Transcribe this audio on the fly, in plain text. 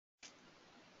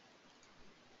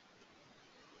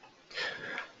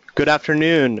Good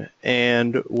afternoon,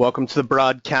 and welcome to the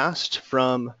broadcast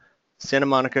from Santa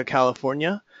Monica,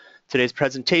 California. Today's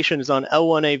presentation is on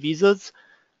L-1A visas,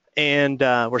 and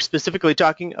we're specifically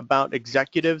talking about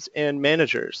executives and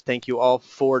managers. Thank you all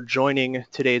for joining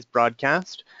today's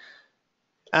broadcast.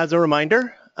 As a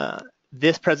reminder,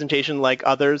 this presentation, like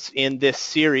others in this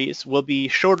series, will be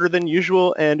shorter than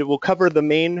usual, and it will cover the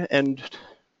main and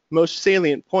most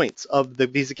salient points of the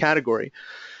visa category.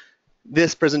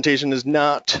 This presentation is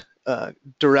not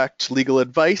direct legal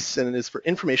advice and it is for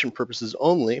information purposes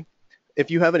only.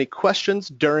 If you have any questions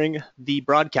during the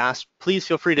broadcast, please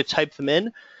feel free to type them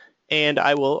in and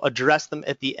I will address them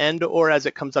at the end or as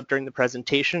it comes up during the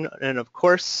presentation. And of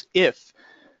course, if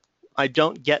I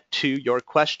don't get to your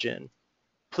question,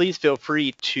 please feel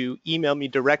free to email me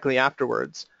directly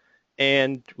afterwards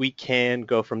and we can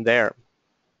go from there.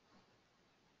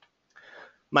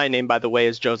 My name, by the way,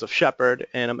 is Joseph Shepard,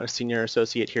 and I'm a senior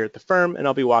associate here at the firm, and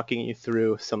I'll be walking you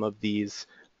through some of these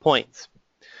points.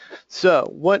 So,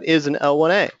 what is an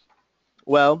L-1A?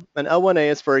 Well, an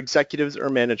L-1A is for executives or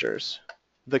managers.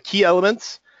 The key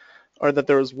elements are that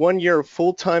there is 1 year of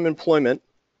full-time employment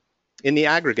in the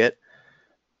aggregate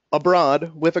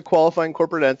abroad with a qualifying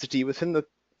corporate entity within the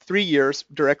 3 years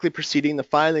directly preceding the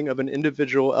filing of an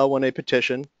individual L-1A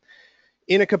petition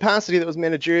in a capacity that was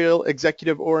managerial,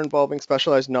 executive, or involving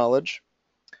specialized knowledge.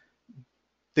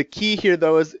 The key here,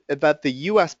 though, is that the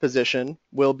U.S. position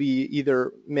will be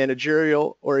either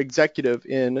managerial or executive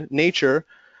in nature,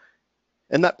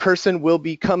 and that person will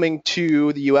be coming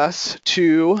to the U.S.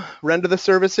 to render the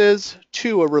services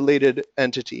to a related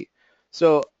entity.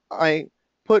 So I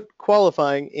put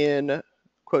qualifying in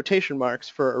quotation marks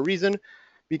for a reason,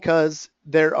 because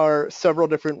there are several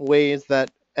different ways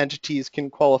that entities can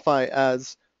qualify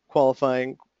as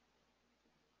qualifying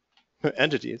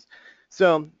entities.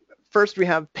 So first we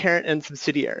have parent and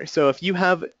subsidiary. So if you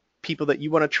have people that you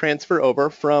want to transfer over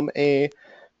from a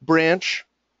branch,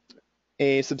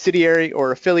 a subsidiary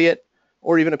or affiliate,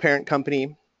 or even a parent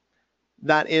company,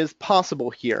 that is possible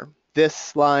here. This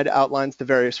slide outlines the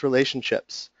various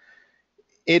relationships.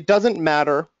 It doesn't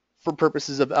matter for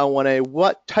purposes of L-1A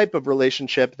what type of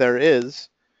relationship there is.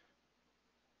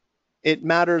 It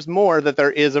matters more that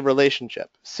there is a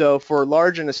relationship. So for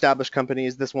large and established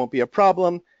companies, this won't be a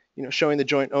problem. Showing the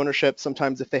joint ownership,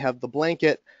 sometimes if they have the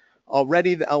blanket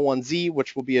already, the L-1Z,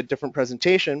 which will be a different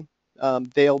presentation,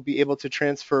 they'll be able to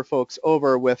transfer folks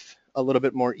over with a little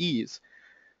bit more ease.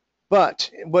 But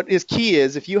what is key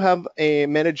is if you have a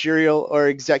managerial or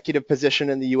executive position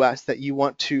in the US that you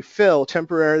want to fill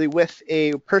temporarily with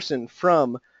a person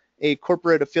from a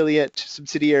corporate affiliate,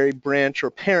 subsidiary, branch,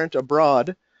 or parent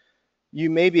abroad, you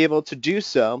may be able to do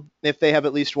so if they have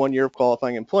at least 1 year of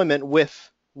qualifying employment with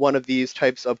one of these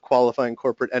types of qualifying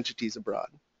corporate entities abroad.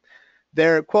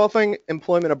 Their qualifying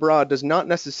employment abroad does not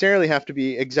necessarily have to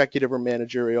be executive or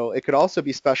managerial. It could also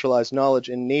be specialized knowledge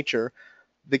in nature.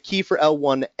 The key for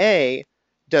L-1A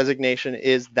designation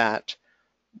is that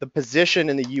the position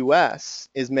in the US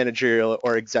is managerial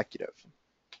or executive.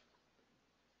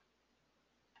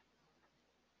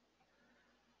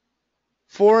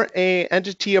 For an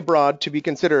entity abroad to be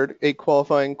considered a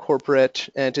qualifying corporate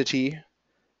entity,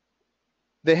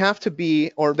 they have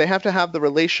to have the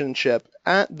relationship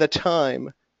at the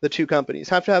time. The two companies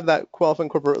have to have that qualifying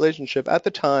corporate relationship at the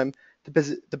time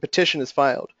the petition is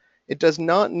filed. It does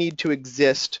not need to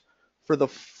exist for the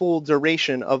full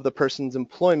duration of the person's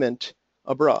employment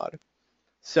abroad.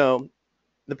 So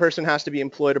the person has to be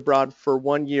employed abroad for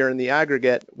 1 year in the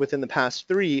aggregate within the past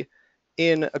 3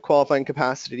 in a qualifying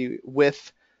capacity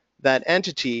with that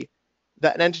entity.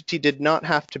 That entity did not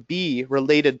have to be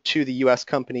related to the US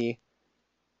company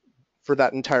for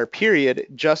that entire period,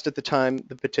 just at the time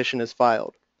the petition is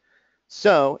filed.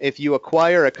 So if you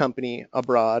acquire a company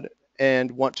abroad and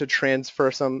want to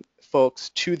transfer some folks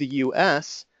to the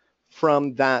US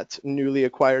from that newly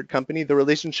acquired company, the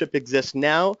relationship exists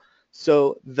now.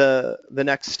 So the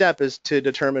next step is to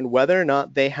determine whether or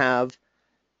not they have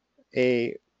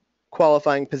a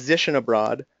qualifying position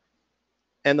abroad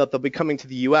and that they'll be coming to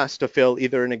the US to fill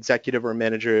either an executive or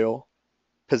managerial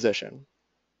position.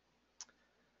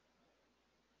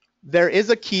 There is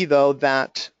a key, though,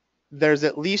 that there's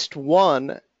at least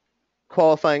one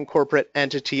qualifying corporate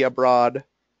entity abroad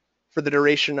for the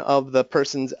duration of the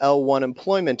person's L-1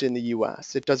 employment in the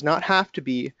US. It does not have to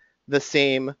be the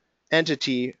same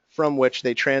entity from which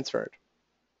they transferred.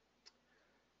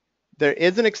 There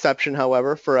is an exception,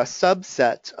 however, for a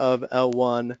subset of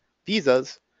L-1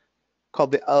 visas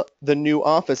called the new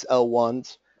office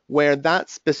L-1s, where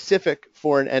that specific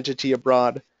foreign entity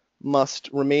abroad must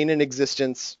remain in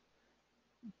existence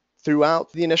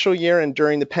throughout the initial year and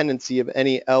during the pendency of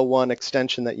any L1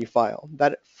 extension that you file.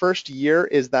 That first year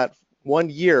is that 1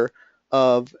 year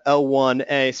of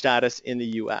L1A status in the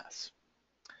US.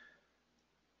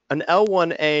 An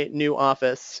L1A new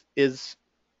office is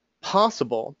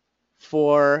possible,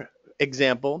 for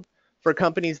example, for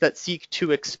companies that seek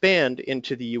to expand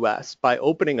into the US by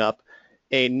opening up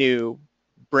a new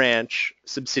branch,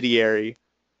 subsidiary,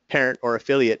 parent, or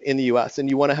affiliate in the US, and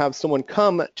you want to have someone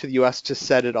come to the US to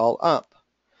set it all up.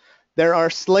 There are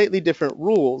slightly different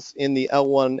rules in the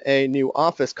L1A new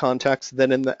office context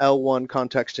than in the L1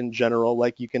 context in general,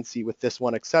 like you can see with this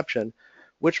one exception,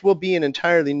 which will be an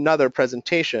entirely another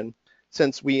presentation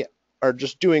since we are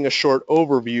just doing a short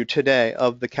overview today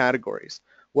of the categories.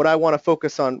 What I want to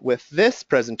focus on with this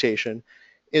presentation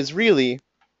is really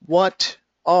what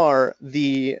does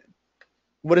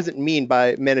it mean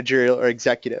by managerial or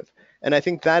executive? And I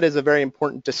think that is a very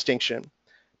important distinction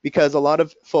because a lot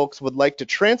of folks would like to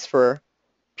transfer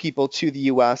people to the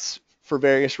US for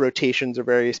various rotations or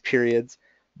various periods,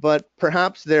 but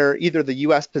perhaps either the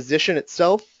US position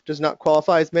itself does not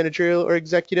qualify as managerial or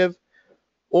executive,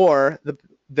 or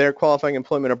their qualifying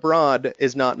employment abroad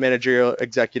is not managerial,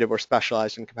 executive, or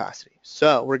specialized in capacity.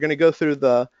 So we're going to go through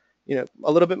a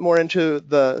little bit more into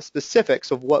the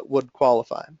specifics of what would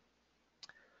qualify.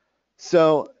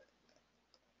 So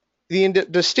the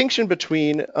distinction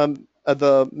between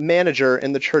the manager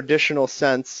in the traditional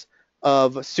sense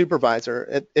of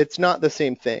supervisor, it's not the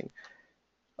same thing.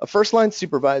 A first-line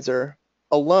supervisor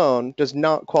alone does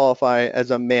not qualify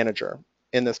as a manager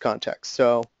in this context.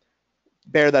 So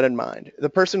bear that in mind. The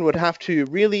person would have to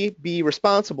really be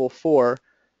responsible for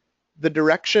the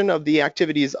direction of the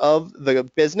activities of the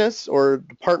business or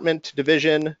department,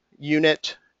 division,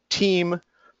 unit, team,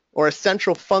 or a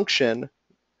central function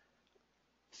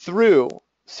through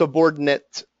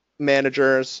subordinate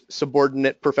managers,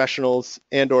 subordinate professionals,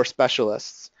 and or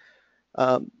specialists.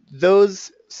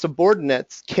 Those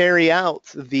subordinates carry out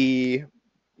the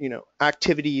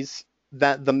activities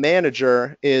that the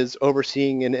manager is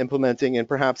overseeing and implementing and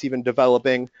perhaps even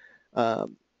developing.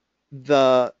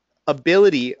 The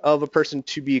ability of a person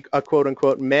to be a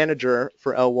quote-unquote manager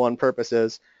for L1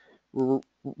 purposes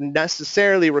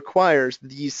necessarily requires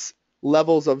these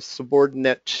levels of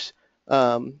subordinate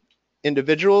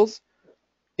individuals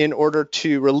in order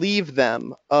to relieve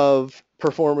them of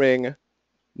performing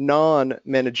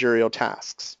non-managerial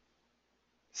tasks.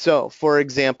 So, for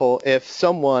example, if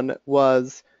someone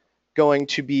was going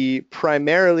to be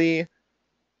primarily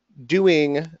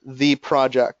doing the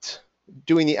project,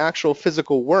 doing the actual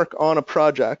physical work on a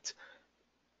project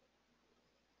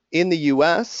in the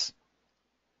US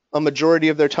a majority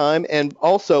of their time, and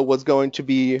also was going to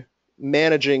be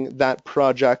managing that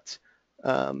project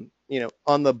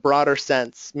on the broader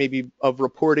sense, maybe of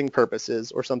reporting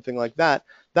purposes or something like that,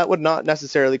 that would not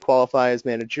necessarily qualify as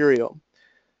managerial.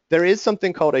 There is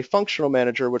something called a functional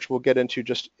manager, which we'll get into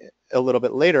just a little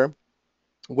bit later,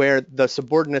 where the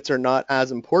subordinates are not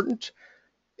as important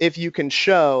if you can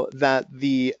show that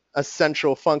the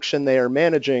essential function they are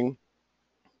managing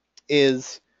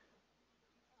is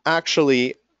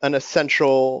actually an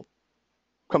essential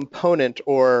component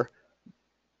or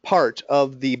part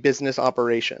of the business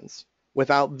operations.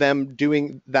 Without them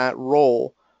doing that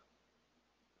role,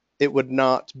 it would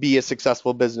not be a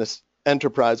successful business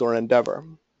enterprise or endeavor.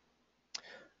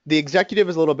 The executive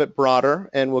is a little bit broader,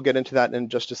 and we'll get into that in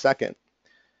just a second.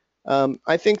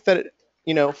 I think that,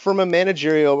 from a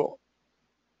managerial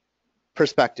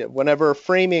perspective, whenever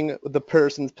framing the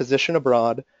person's position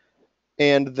abroad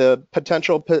and the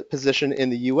potential position in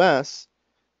the US,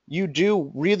 you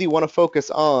do really want to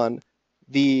focus on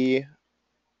the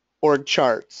org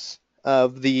charts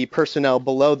of the personnel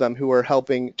below them who are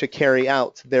helping to carry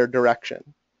out their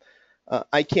direction.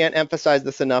 I can't emphasize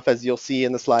this enough, as you'll see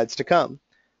in the slides to come.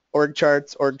 Org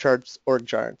charts, org charts, org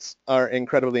charts are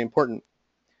incredibly important.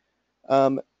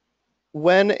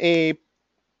 When a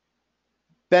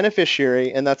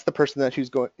beneficiary, and that's the person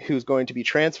who's going to be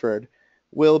transferred,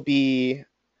 will be,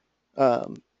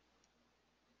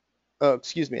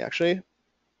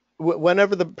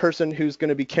 whenever the person who's going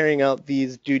to be carrying out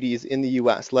these duties in the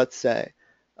US, let's say,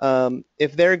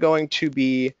 if they're going to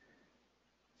be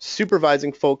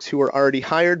supervising folks who are already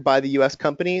hired by the US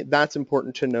company, that's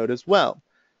important to note as well.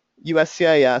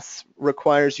 USCIS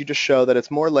requires you to show that it's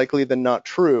more likely than not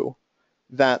true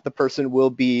that the person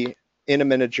will be in a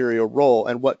managerial role,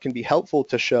 and what can be helpful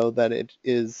to show that it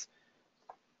is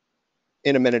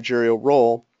in a managerial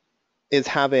role is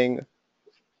having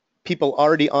people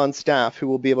already on staff who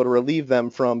will be able to relieve them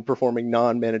from performing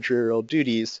non-managerial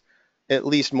duties at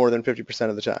least more than 50%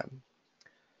 of the time.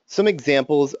 Some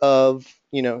examples of,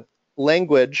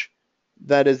 language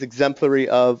that is exemplary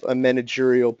of a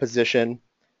managerial position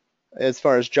as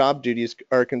far as job duties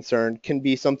are concerned can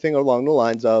be something along the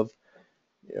lines of,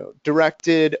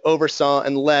 directed, oversaw,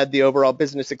 and led the overall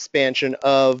business expansion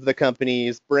of the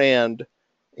company's brand,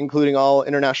 including all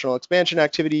international expansion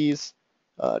activities,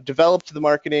 developed the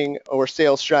marketing or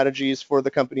sales strategies for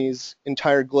the company's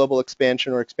entire global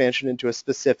expansion or expansion into a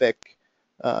specific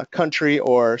country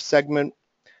or segment,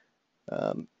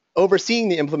 overseeing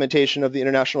the implementation of the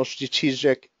international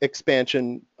strategic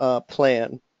expansion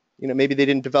plan. Maybe they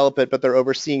didn't develop it, but they're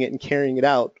overseeing it and carrying it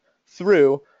out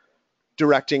through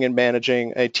directing and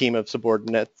managing a team of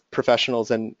subordinate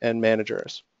professionals and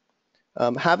managers.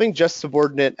 Having just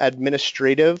subordinate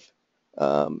administrative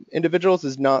individuals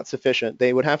is not sufficient.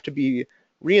 They would have to be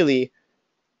really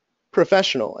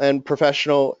professional, and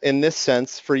professional in this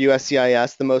sense for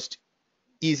USCIS, the most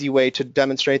easy way to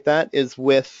demonstrate that is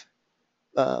with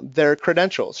their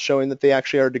credentials, showing that they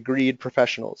actually are degreed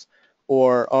professionals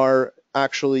or are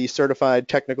actually certified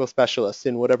technical specialists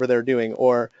in whatever they're doing,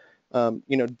 or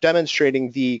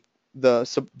demonstrating the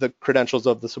credentials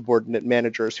of the subordinate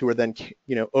managers who are then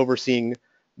overseeing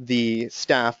the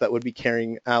staff that would be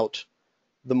carrying out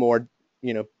the more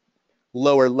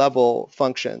lower level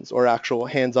functions or actual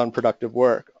hands-on productive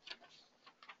work.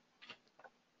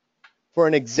 For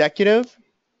an executive,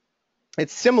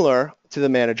 it's similar to the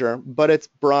manager, but it's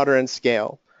broader in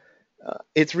scale.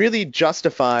 It's really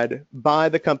justified by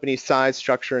the company's size,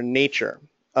 structure, and nature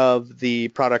of the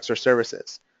products or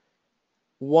services.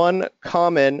 One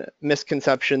common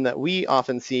misconception that we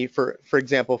often see, for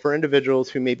example, for individuals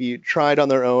who maybe tried on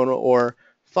their own or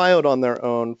filed on their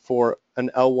own for an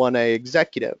L-1A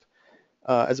executive,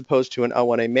 as opposed to an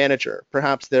L-1A manager.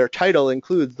 Perhaps their title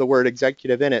includes the word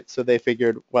executive in it, so they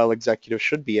figured, well, executive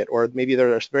should be it. Or maybe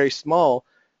they're a very small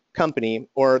company,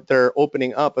 or they're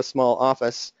opening up a small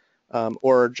office,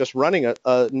 or just running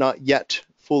a not yet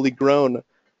fully grown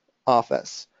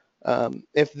office.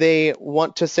 If they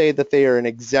want to say that they are an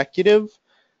executive,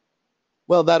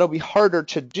 well, that'll be harder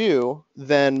to do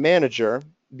than manager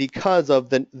because of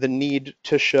the need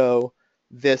to show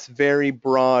this very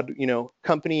broad,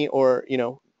 company or,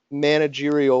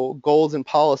 managerial goals and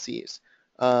policies,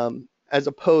 as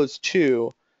opposed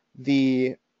to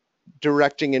the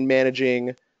directing and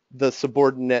managing the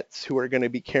subordinates who are going to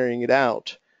be carrying it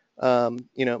out.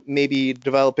 Maybe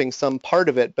developing some part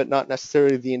of it, but not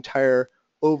necessarily the entire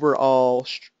overall,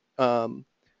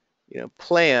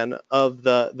 plan of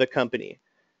the company.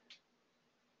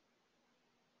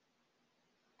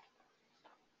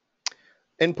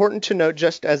 Important to note,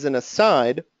 just as an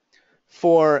aside,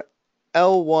 for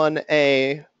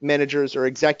L-1A managers or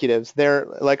executives, they're,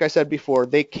 like I said before,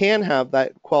 they can have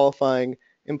that qualifying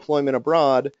employment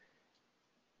abroad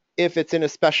if it's in a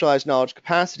specialized knowledge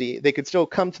capacity. They could still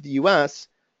come to the U.S.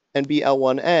 and be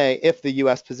L-1A if the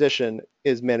U.S. position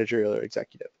is managerial or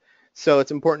executive. So it's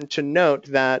important to note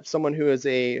that someone who is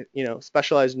a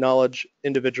specialized knowledge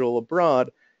individual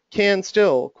abroad can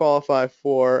still qualify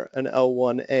for an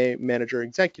L-1A manager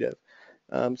executive.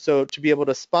 So to be able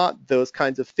to spot those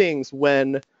kinds of things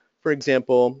when, for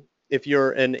example, if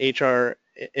you're an HR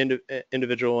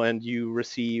individual and you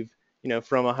receive,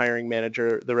 from a hiring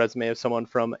manager the resume of someone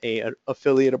from an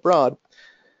affiliate abroad,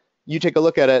 you take a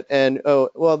look at it and, oh,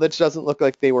 well, this doesn't look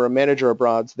like they were a manager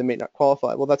abroad, so they may not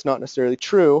qualify. Well, that's not necessarily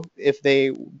true. If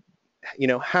they,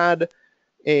 had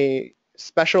a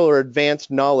special or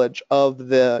advanced knowledge of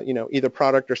the, either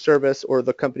product or service or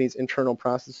the company's internal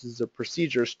processes or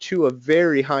procedures to a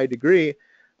very high degree,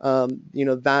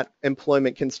 that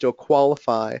employment can still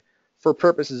qualify for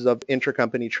purposes of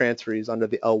intercompany transfers under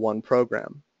the L1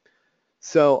 program.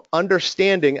 So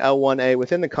understanding L1A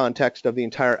within the context of the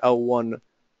entire L1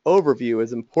 overview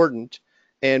is important,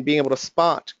 and being able to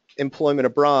spot employment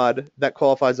abroad that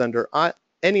qualifies under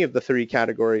any of the three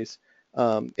categories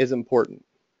is important.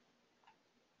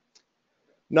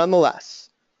 Nonetheless,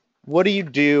 what do you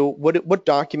do? What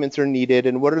documents are needed,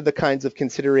 and what are the kinds of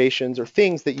considerations or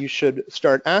things that you should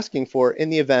start asking for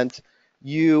in the event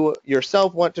you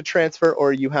yourself want to transfer,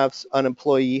 or you have an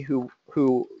employee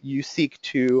who you seek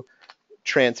to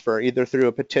transfer, either through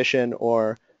a petition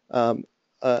or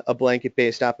a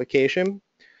blanket-based application?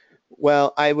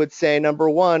 Well, I would say, number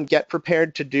one, get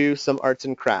prepared to do some arts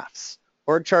and crafts.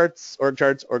 Org charts, org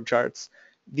charts, org charts.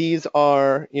 These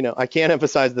are, I can't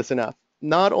emphasize this enough,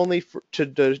 not only to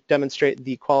demonstrate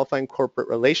the qualifying corporate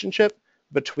relationship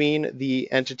between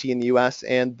the entity in the U.S.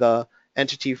 and the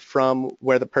entity from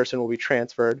where the person will be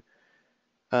transferred,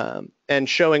 and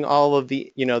showing all of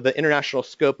the, the international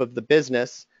scope of the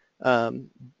business.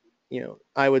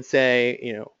 I would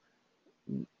say,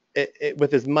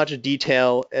 with as much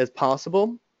detail as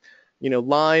possible,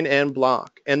 line and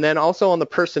block. And then also on the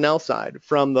personnel side,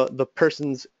 from the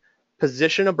person's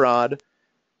position abroad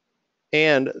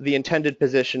and the intended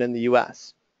position in the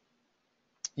US.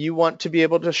 You want to be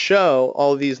able to show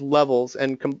all of these levels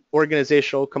and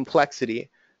organizational complexity.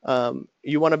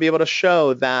 You want to be able to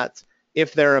show that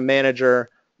if they're a manager,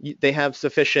 they have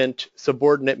sufficient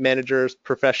subordinate managers,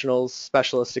 professionals,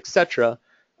 specialists, etc.,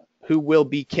 who will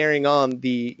be carrying on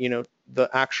the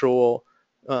actual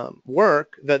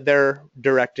work that they're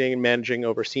directing, managing,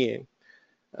 overseeing.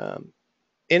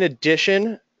 In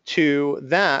addition to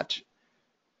that,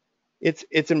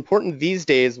 it's important these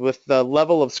days, with the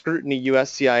level of scrutiny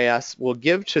USCIS will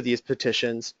give to these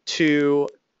petitions, to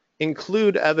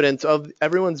include evidence of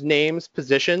everyone's names,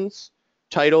 positions,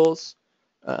 titles,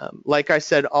 like I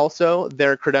said, also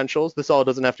their credentials. This all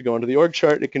doesn't have to go into the org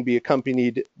chart. It can be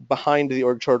accompanied behind the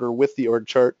org chart or with the org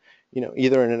chart,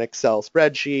 either in an Excel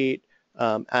spreadsheet,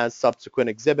 as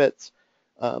subsequent exhibits.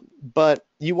 But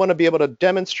you want to be able to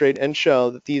demonstrate and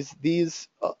show that these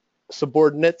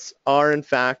subordinates are in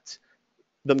fact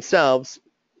themselves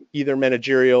either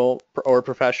managerial or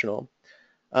professional.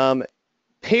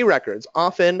 Pay records.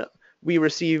 Often we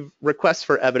receive requests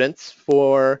for evidence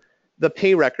for the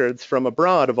pay records from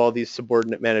abroad of all these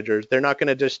subordinate managers. They're not going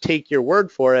to just take your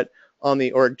word for it on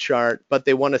the org chart, but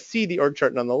they want to see the org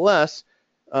chart nonetheless,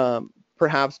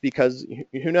 perhaps because,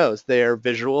 who knows, they're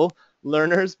visual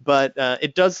learners, but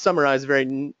it does summarize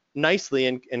very nicely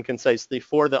and concisely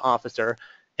for the officer,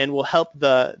 and will help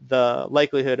the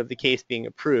likelihood of the case being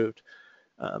approved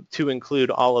to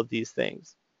include all of these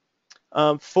things.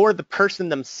 For the person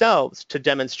themselves to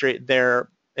demonstrate their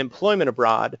employment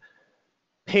abroad,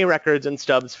 pay records and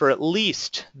stubs for at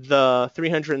least the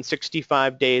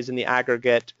 365 days in the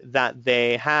aggregate that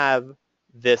they have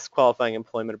this qualifying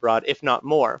employment abroad, if not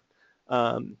more.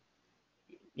 The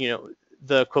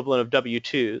equivalent of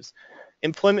W-2s.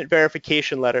 Employment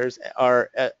verification letters are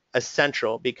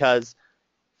essential, because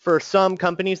for some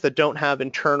companies that don't have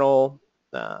internal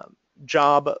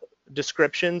job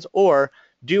descriptions, or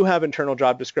do have internal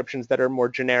job descriptions that are more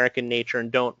generic in nature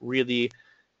and don't really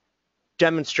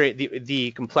demonstrate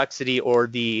the complexity or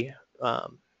the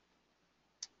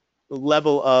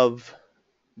level of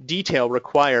detail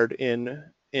required in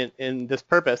this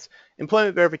purpose,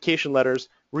 employment verification letters,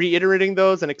 reiterating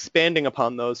those and expanding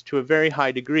upon those to a very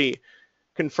high degree,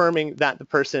 confirming that the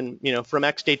person, from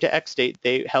X date to X date,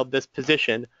 they held this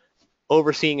position,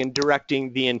 overseeing and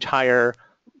directing the entire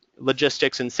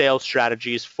logistics and sales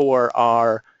strategies for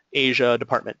our Asia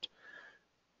department.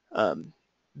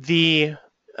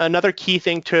 Another key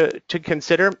thing to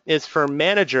consider is, for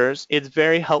managers, it's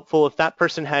very helpful if that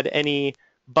person had any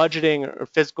budgeting or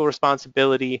fiscal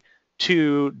responsibility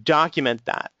to document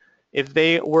that. If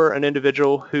they were an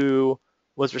individual who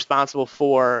was responsible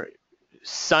for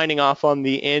signing off on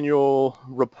the annual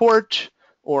report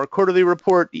or quarterly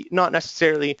report, not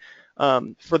necessarily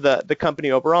for the company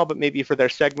overall, but maybe for their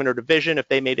segment or division, if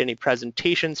they made any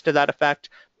presentations to that effect,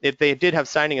 if they did have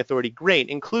signing authority, great.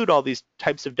 Include all these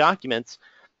types of documents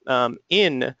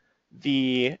in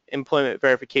the employment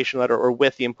verification letter or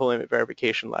with the employment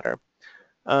verification letter.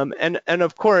 And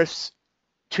of course,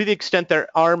 to the extent there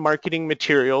are marketing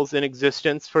materials in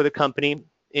existence for the company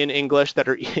in English that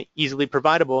are easily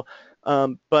providable,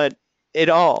 but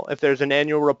if there's an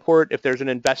annual report, if there's an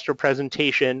investor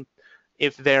presentation,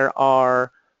 if there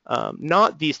are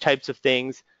not these types of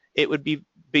things, it would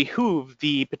behoove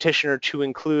the petitioner to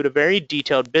include a very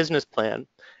detailed business plan,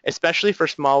 especially for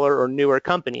smaller or newer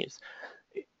companies.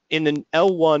 In the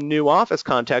L-1 new office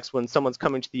context, when someone's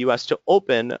coming to the US to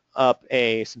open up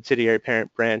a subsidiary,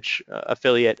 parent, branch,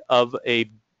 affiliate of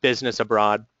a business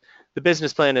abroad, the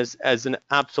business plan is as an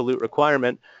absolute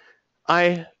requirement.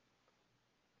 I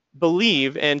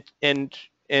believe and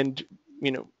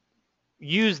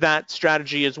use that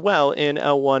strategy as well in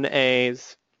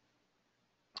L-1A's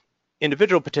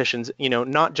individual petitions,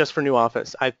 not just for new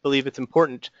office. I believe it's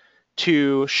important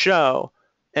to show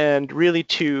and really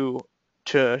to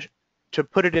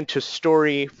put it into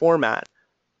story format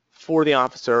for the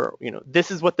officer.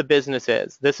 This is what the business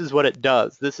is. This is what it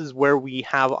does. This is where we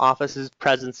have offices,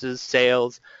 presences,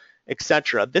 sales,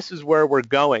 etc. This is where we're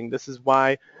going. This is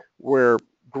why we're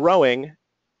growing.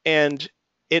 And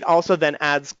it also then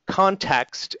adds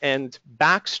context and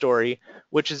backstory,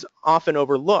 which is often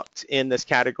overlooked in this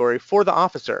category, for the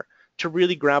officer to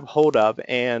really grab hold of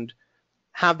and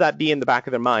have that be in the back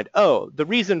of their mind. Oh, the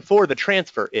reason for the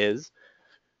transfer is,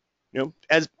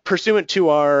 as pursuant to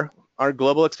our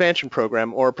global expansion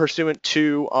program, or pursuant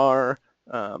to our,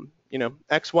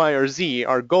 X, Y, or Z,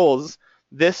 our goals,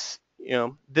 this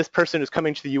this person is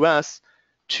coming to the U.S.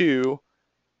 to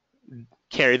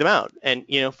carry them out. And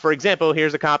for example,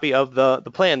 here's a copy of the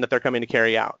plan that they're coming to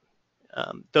carry out.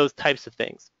 Those types of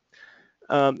things.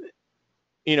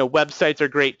 Websites are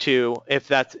great too if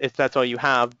that's all you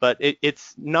have, but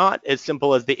it's not as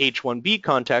simple as the H-1B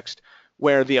context,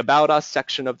 where the About Us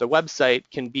section of the website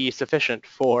can be sufficient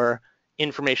for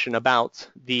information about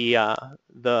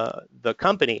the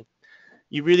company.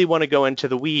 You really want to go into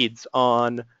the weeds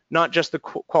on not just the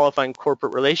qualifying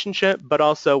corporate relationship, but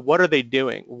also what are they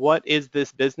doing? What is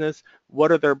this business?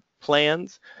 What are their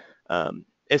plans?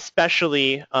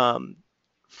 Especially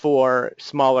for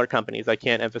smaller companies. I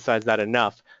can't emphasize that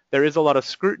enough. There is a lot of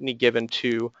scrutiny given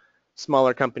to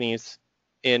smaller companies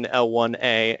in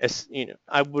L-1A.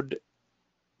 I would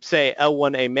say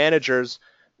L-1A managers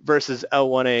versus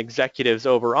L-1A executives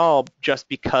overall, just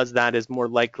because that is more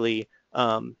likely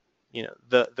the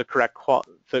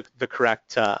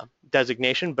correct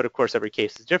designation, but of course every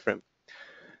case is different.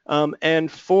 And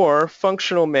for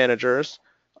functional managers,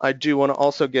 I do want to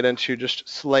also get into just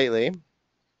slightly.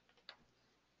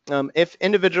 If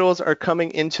individuals are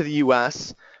coming into the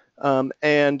U.S.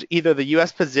 And either the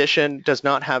U.S. position does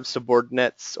not have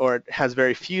subordinates or it has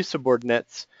very few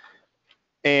subordinates,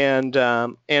 and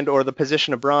or the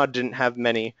position abroad didn't have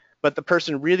many, but the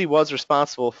person really was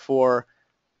responsible for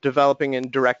developing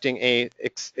and directing a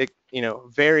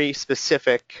very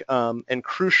specific and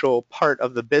crucial part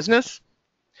of the business,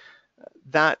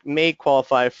 that may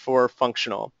qualify for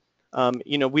functional.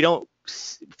 Functional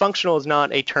is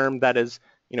not a term that is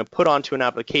put onto an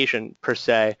application per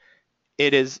se.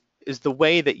 It is the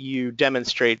way that you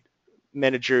demonstrate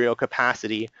managerial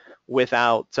capacity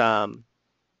without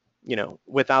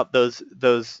without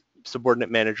those subordinate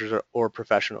managers or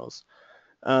professionals.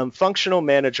 Functional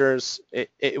managers,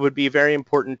 it would be very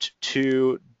important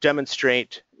to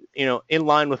demonstrate, in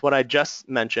line with what I just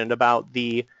mentioned about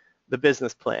the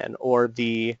business plan or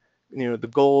the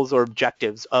goals or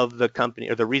objectives of the company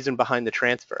or the reason behind the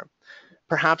transfer.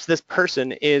 Perhaps this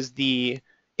person is the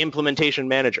implementation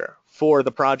manager for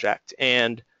the project,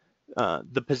 and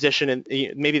the position,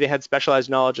 maybe they had specialized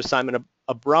knowledge assignment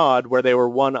abroad where they were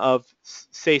one of,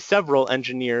 say, several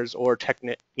engineers or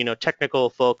technical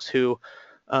folks who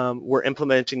were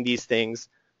implementing these things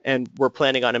and were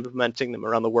planning on implementing them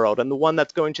around the world. And the one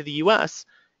that's going to the U.S.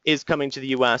 is coming to the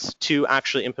U.S. to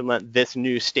actually implement this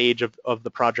new stage of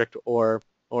the project or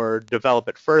develop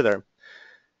it further.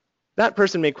 That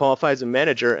person may qualify as a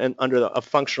manager and under a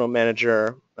functional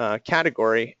manager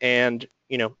category. And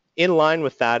in line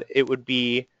with that, it would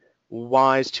be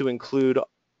wise to include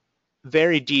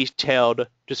very detailed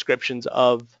descriptions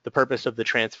of the purpose of the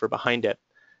transfer behind it.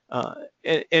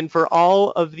 And for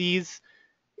all of these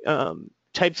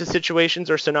types of situations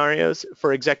or scenarios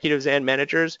for executives and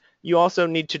managers, you also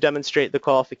need to demonstrate the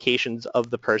qualifications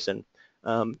of the person.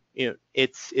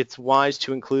 It's wise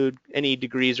to include any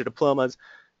degrees or diplomas.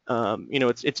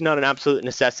 It's not an absolute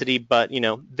necessity, but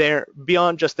they're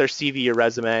beyond just their CV or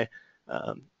resume.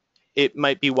 It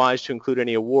might be wise to include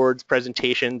any awards,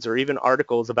 presentations, or even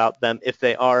articles about them if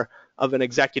they are of an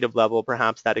executive level,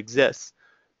 perhaps that exists.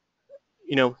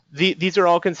 These are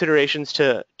all considerations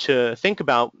to think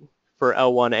about for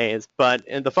L-1As, but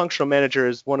the functional manager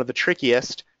is one of the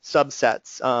trickiest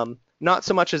subsets. Not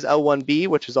so much as L-1B,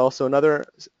 which is also another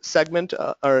segment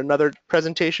or another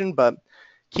presentation, but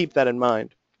keep that in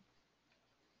mind.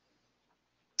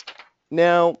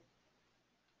 Now,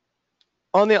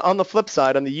 on the flip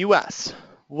side, on the U.S.,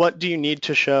 what do you need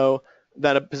to show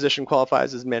that a position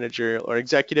qualifies as managerial or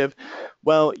executive?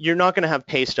 Well, you're not going to have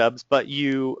pay stubs, and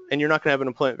you're not going to have an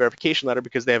employment verification letter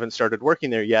because they haven't started working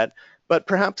there yet. But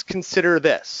perhaps consider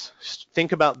this.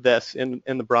 Think about this in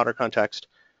the broader context.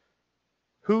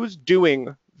 Who's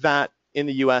doing that in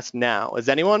the U.S. now? Is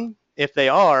anyone? If they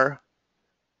are,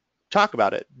 talk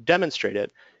about it, demonstrate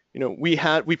it. We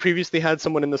previously had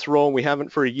someone in this role, and we haven't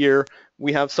for a year.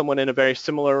 We have someone in a very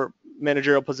similar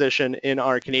managerial position in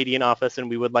our Canadian office, and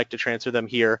we would like to transfer them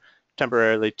here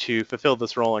temporarily to fulfill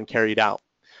this role and carry it out.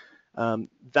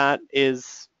 That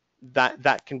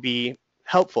can be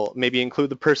helpful. Maybe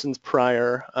include the person's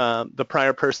prior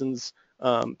person's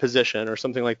position or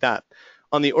something like that.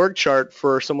 On the org chart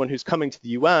for someone who's coming to the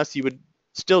U.S., you would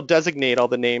still designate all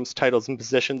the names, titles, and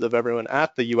positions of everyone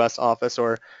at the U.S. office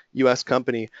or U.S.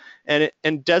 company,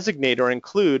 and designate or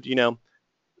include,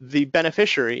 the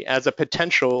beneficiary as a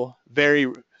potential very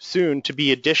soon to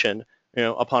be addition,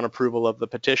 upon approval of the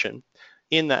petition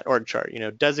in that org chart.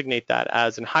 Designate that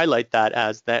as and highlight that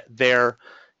as their,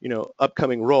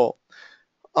 upcoming role.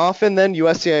 Often then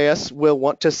USCIS will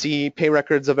want to see pay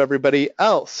records of everybody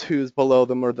else who's below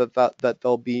them or that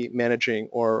they'll be managing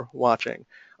or watching.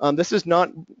 This is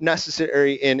not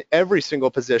necessary in every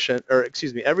single position, or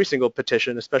excuse me, every single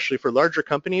petition, especially for larger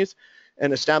companies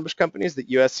and established companies that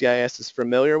USCIS is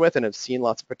familiar with and have seen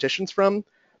lots of petitions from.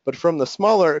 But from the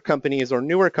smaller companies or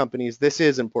newer companies, this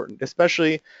is important,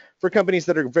 especially for companies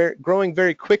that are growing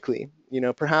very quickly.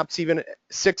 Perhaps even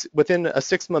within a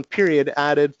 6-month period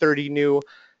added 30 new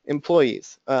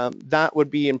employees. That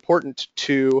would be important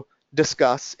to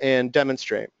discuss and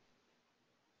demonstrate.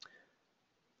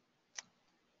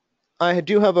 I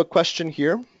do have a question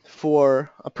here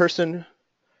for a person.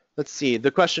 Let's see.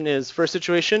 The question is, for a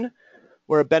situation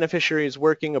where a beneficiary is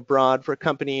working abroad for a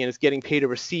company and is getting paid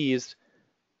overseas,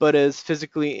 but is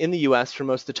physically in the US for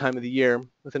most of the time of the year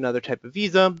with another type of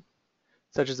visa,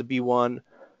 such as a B1,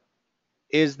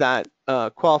 is that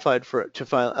qualified to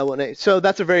file L-1A? So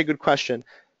that's a very good question.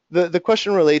 The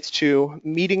question relates to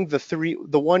meeting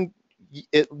the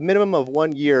minimum of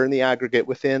 1 year in the aggregate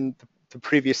within the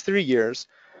previous 3 years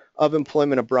of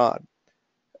employment abroad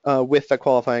with the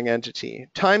qualifying entity.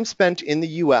 Time spent in the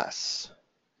US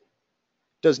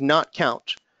does not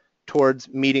count towards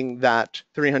meeting that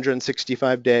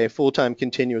 365-day full-time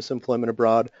continuous employment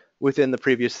abroad within the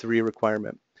previous 3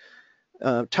 requirement.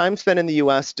 Time spent in the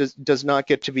U.S. does not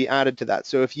get to be added to that.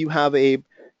 So if you have a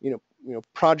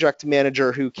project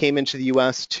manager who came into the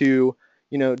U.S. to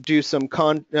do some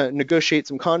negotiate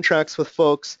some contracts with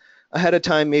folks ahead of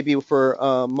time, maybe for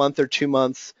a month or 2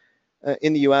 months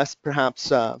in the U.S.,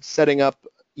 perhaps setting up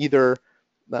either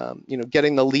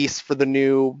getting the lease for the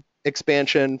new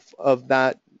expansion of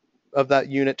that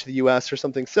unit to the U.S. or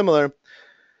something similar.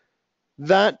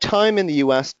 That time in the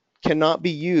U.S. cannot be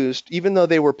used, even though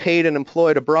they were paid and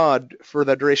employed abroad for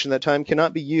that duration of that time,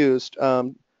 cannot be used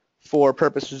for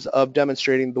purposes of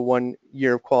demonstrating the 1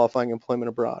 year of qualifying employment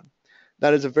abroad.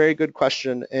 That is a very good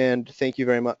question, and thank you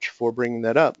very much for bringing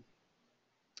that up.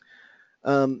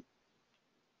 I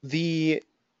think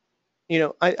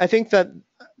that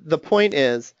the point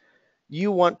is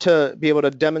you want to be able to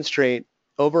demonstrate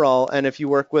overall, and if you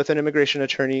work with an immigration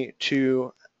attorney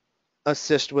to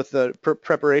assist with the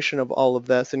preparation of all of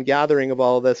this and gathering of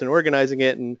all of this and organizing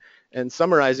it and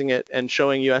summarizing it and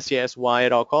showing USCIS why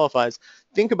it all qualifies,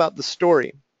 think about the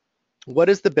story. What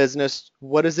is the business?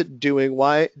 What is it doing?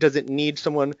 Why does it need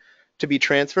someone to be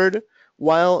transferred?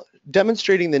 While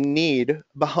demonstrating the need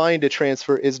behind a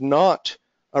transfer is not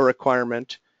a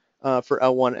requirement for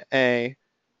L-1A,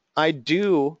 I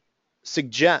do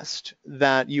suggest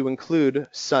that you include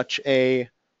such a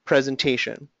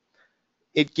presentation.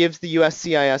 It gives the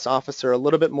USCIS officer a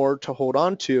little bit more to hold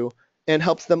on to and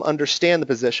helps them understand the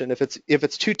position. If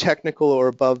it's too technical or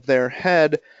above their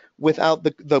head without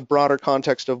the broader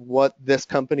context of what this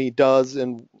company does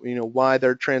and why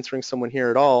they're transferring someone here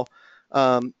at all,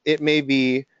 it may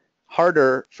be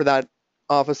harder for that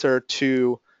officer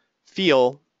to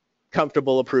feel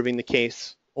comfortable approving the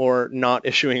case or not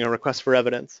issuing a request for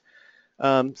evidence.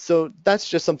 So that's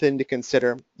just something to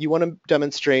consider. You want to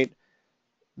demonstrate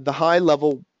the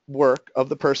high-level work of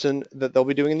the person that they'll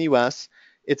be doing in the U.S.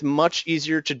 It's much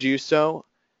easier to do so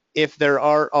if there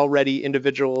are already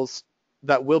individuals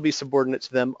that will be subordinate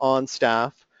to them on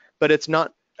staff, but it's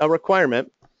not a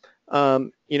requirement.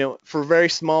 For very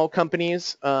small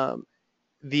companies,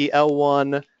 the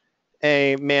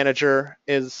L-1A manager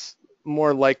is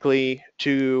more likely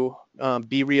to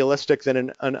be realistic than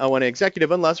an L-1A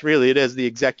executive, unless really it is the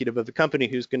executive of the company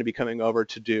who's going to be coming over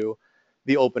to do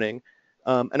the opening.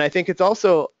 And I think it's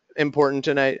also important,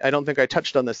 and I don't think I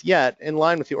touched on this yet, in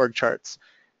line with the org charts.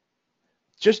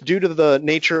 Just due to the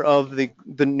nature of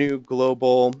the new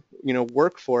global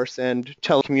workforce and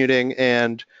telecommuting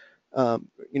and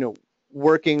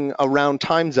working around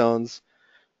time zones,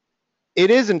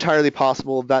 it is entirely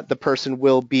possible that the person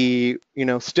will be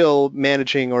still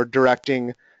managing or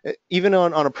directing, even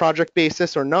on a project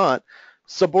basis or not,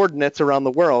 subordinates around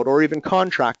the world, or even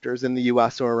contractors in the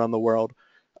US or around the world.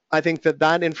 I think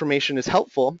that information is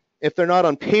helpful. If they're not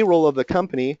on payroll of the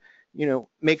company,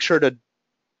 make sure to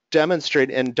demonstrate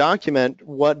and document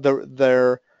what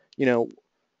their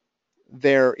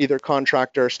either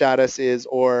contractor status is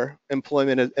or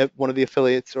employment at one of the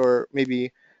affiliates or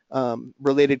maybe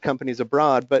related companies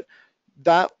abroad. But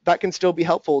that can still be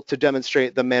helpful to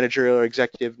demonstrate the managerial or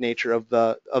executive nature of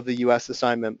the U.S.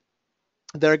 assignment.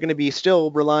 They're going to be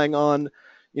still relying on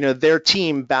their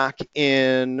team back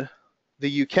in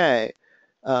the UK,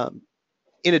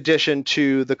 in addition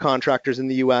to the contractors in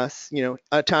the US.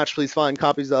 Attached, please find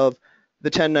copies of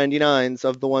the 1099s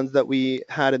of the ones that we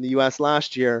had in the US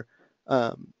last year.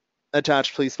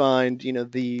 Attached, please find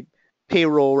the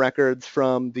payroll records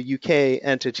from the UK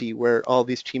entity where all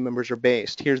these team members are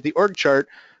based. Here's the org chart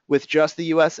with just the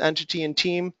US entity and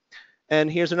team, and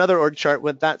here's another org chart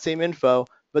with that same info,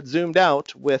 but zoomed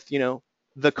out with,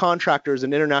 the contractors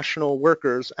and international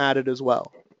workers added as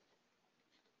well.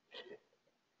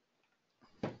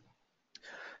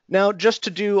 Now, just to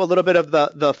do a little bit of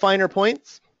the finer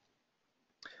points,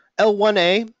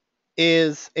 L-1A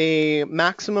is a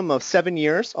maximum of 7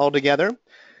 years altogether.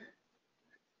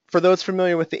 For those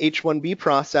familiar with the H-1B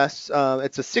process,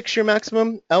 it's a 6-year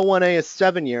maximum. L-1A is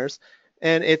 7 years,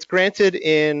 and it's granted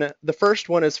in, the first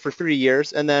one is for 3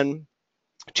 years, and then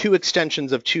 2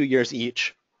 extensions of 2 years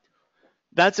each.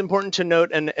 That's important to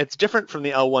note, and it's different from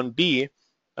the L-1B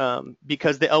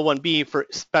because the L-1B for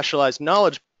specialized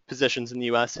knowledge positions in the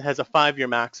US has a 5-year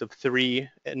max of 3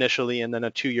 initially and then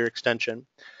a 2-year extension.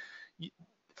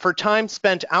 For time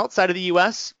spent outside of the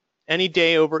US, any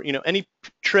day over, any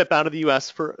trip out of the US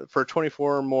for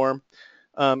 24 or more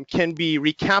can be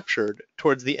recaptured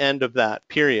towards the end of that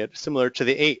period, similar to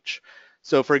the H.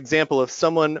 So for example, if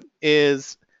someone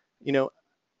is,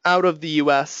 out of the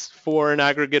US for an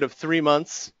aggregate of 3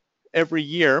 months every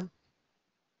year,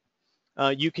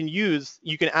 you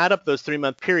can add up those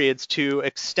 3-month periods to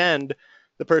extend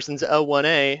the person's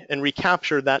L-1A and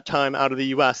recapture that time out of the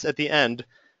US at the end,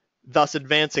 thus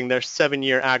advancing their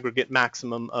 7-year aggregate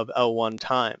maximum of L1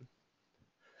 time.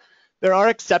 There are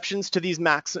exceptions to these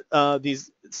 7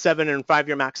 and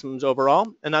 5-year maximums overall,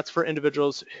 and that's for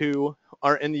individuals who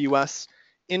are in the US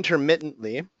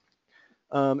intermittently.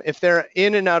 If they're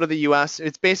in and out of the US,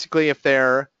 it's basically if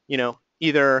they're,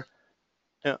 either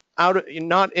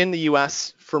not in the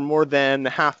US for more than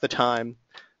half the time,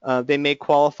 they may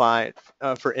qualify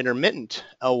for intermittent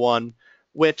L1,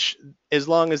 which as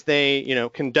long as they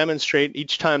can demonstrate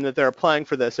each time that they're applying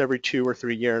for this every 2 or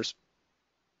 3 years,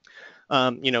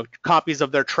 copies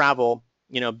of their travel,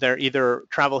 their either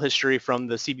travel history from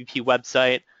the CBP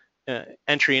website,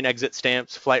 entry and exit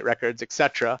stamps, flight records,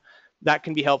 etc. That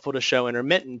can be helpful to show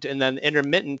intermittent, and then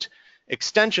intermittent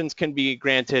extensions can be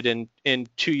granted in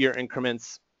 2-year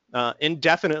increments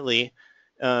indefinitely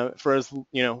for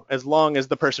as long as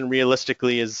the person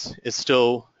realistically is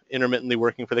still intermittently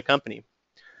working for the company.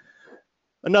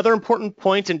 Another important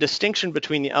point and distinction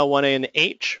between the L-1A and the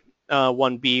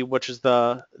H-1B, which is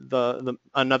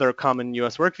another common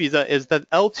U.S. work visa, is that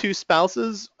L2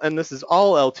 spouses, and this is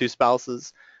all L2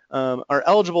 spouses, are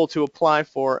eligible to apply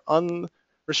for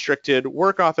unrestricted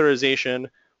work authorization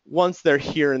once they're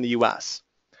here in the U.S.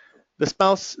 The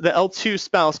L2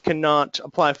 spouse cannot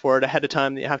apply for it ahead of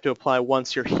time. You have to apply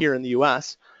once you're here in the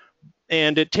U.S.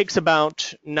 And it takes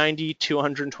about 90 to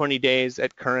 120 days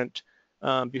at current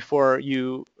before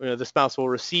the spouse will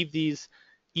receive these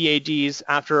EADs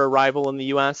after arrival in the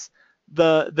U.S.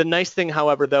 The nice thing,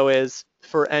 however, though, is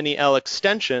for any L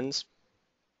extensions,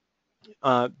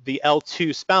 the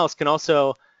L2 spouse can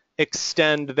also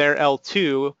extend their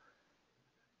L2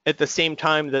 at the same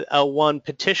time that L1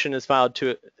 petition is filed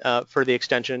for the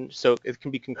extension, so it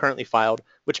can be concurrently filed,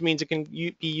 which means it can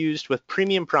be used with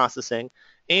premium processing,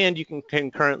 and you can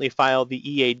concurrently file the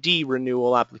EAD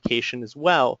renewal application as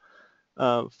well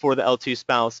for the L2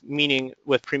 spouse, meaning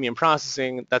with premium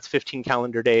processing, that's 15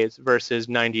 calendar days versus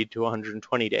 90 to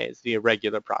 120 days, the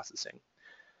irregular processing.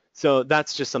 So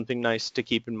that's just something nice to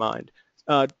keep in mind.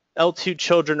 L2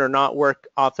 children are not work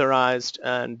authorized,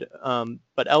 but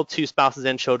L2 spouses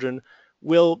and children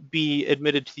will be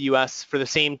admitted to the U.S. for the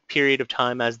same period of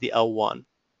time as the L1.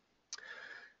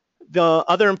 The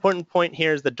other important point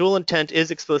here is that dual intent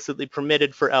is explicitly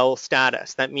permitted for L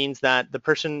status. That means that the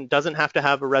person doesn't have to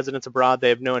have a residence abroad. They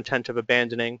have no intent of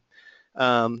abandoning.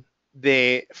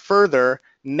 They further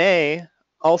may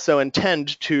also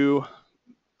intend to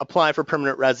apply for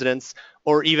permanent residence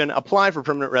or even apply for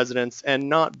permanent residence and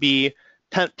not be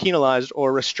penalized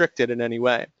or restricted in any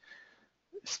way.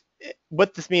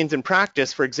 What this means in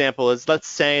practice, for example, is let's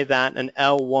say that an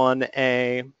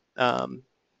L-1A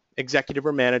executive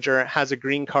or manager has a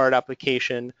green card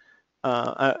application,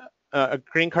 a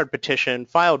green card petition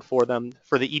filed for them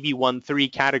for the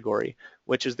EB-1-3 category,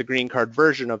 which is the green card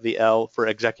version of the L for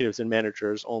executives and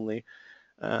managers only.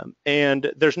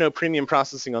 And there's no premium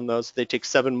processing on those. They take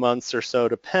 7 months or so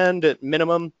to pend at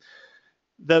minimum.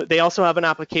 They also have an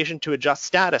application to adjust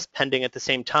status pending at the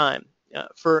same time.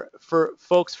 For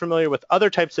folks familiar with other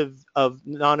types of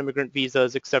non-immigrant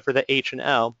visas except for the H and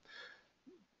L,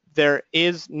 there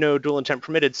is no dual intent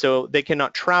permitted, so they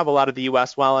cannot travel out of the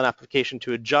U.S. while an application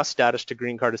to adjust status to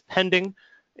green card is pending.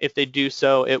 If they do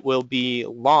so, it will be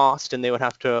lost, and they would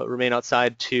have to remain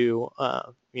outside to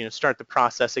start the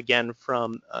process again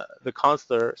from the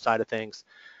consular side of things.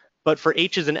 But for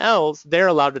H's and L's, they're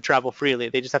allowed to travel freely.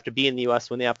 They just have to be in the US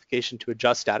when the application to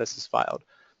adjust status is filed.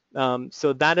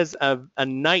 So that is a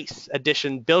nice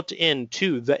addition built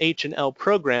into the H and L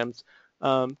programs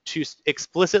to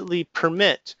explicitly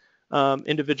permit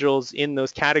individuals in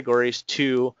those categories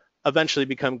to eventually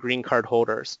become green card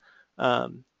holders.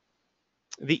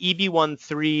 The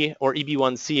EB-1.3 or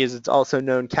EB-1C, as it's also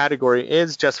known, category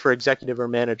is just for executive or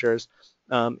managers.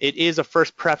 It is a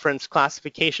first preference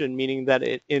classification, meaning that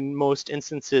it, in most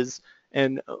instances,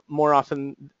 and more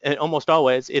often, and almost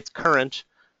always, it's current,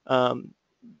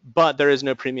 but there is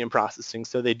no premium processing,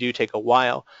 so they do take a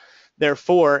while.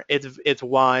 Therefore, it's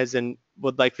wise and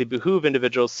would likely behoove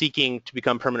individuals seeking to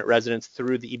become permanent residents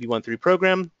through the EB-1.3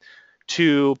 program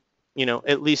to,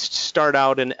 at least start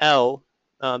out in L.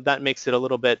 That makes it a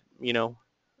little bit,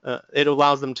 it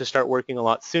allows them to start working a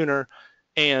lot sooner,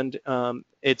 and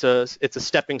it's a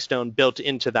stepping stone built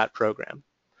into that program.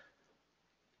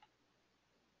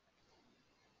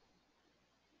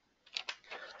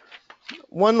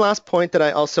 One last point that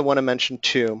I also want to mention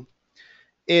too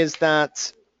is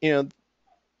that,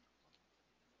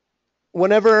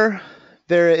 whenever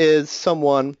there is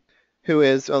someone who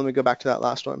is, let me go back to that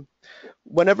last one.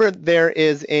 Whenever there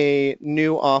is a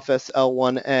new office,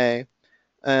 L-1A,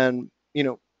 and,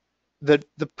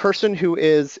 the person who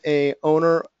is a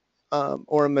owner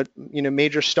or a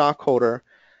major stockholder,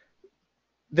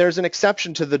 there's an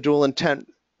exception to the dual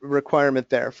intent requirement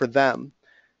there for them.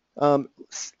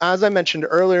 As I mentioned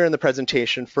earlier in the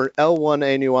presentation, for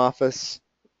L-1A new office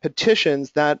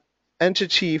petitions, that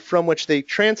entity from which they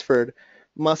transferred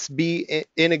must be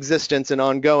in existence and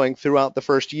ongoing throughout the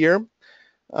first year.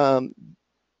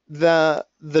 The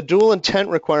dual intent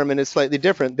requirement is slightly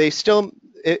different. They still,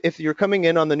 if you're coming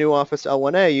in on the new office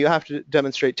L-1A, you have to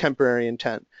demonstrate temporary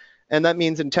intent, and that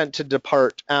means intent to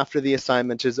depart after the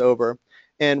assignment is over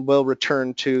and will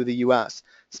return to the U.S.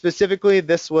 Specifically,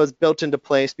 this was built into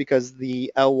place because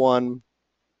the L-1A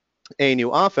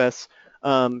new office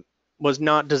was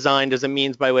not designed as a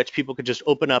means by which people could just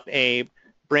open up a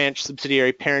branch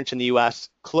subsidiary parent in the U.S.,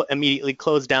 immediately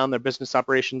close down their business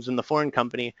operations in the foreign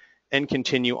company, and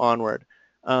continue onward.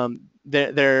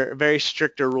 There are very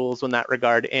stricter rules in that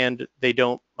regard, and they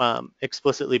don't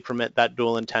explicitly permit that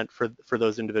dual intent for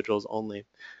those individuals only.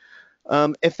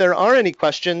 If there are any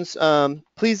questions,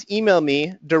 please email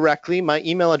me directly. My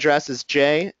email address is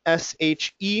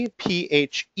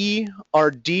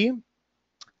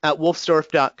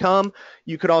jsheppherd@wolfsdorf.com.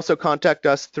 You could also contact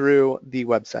us through the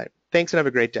website. Thanks and have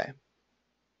a great day.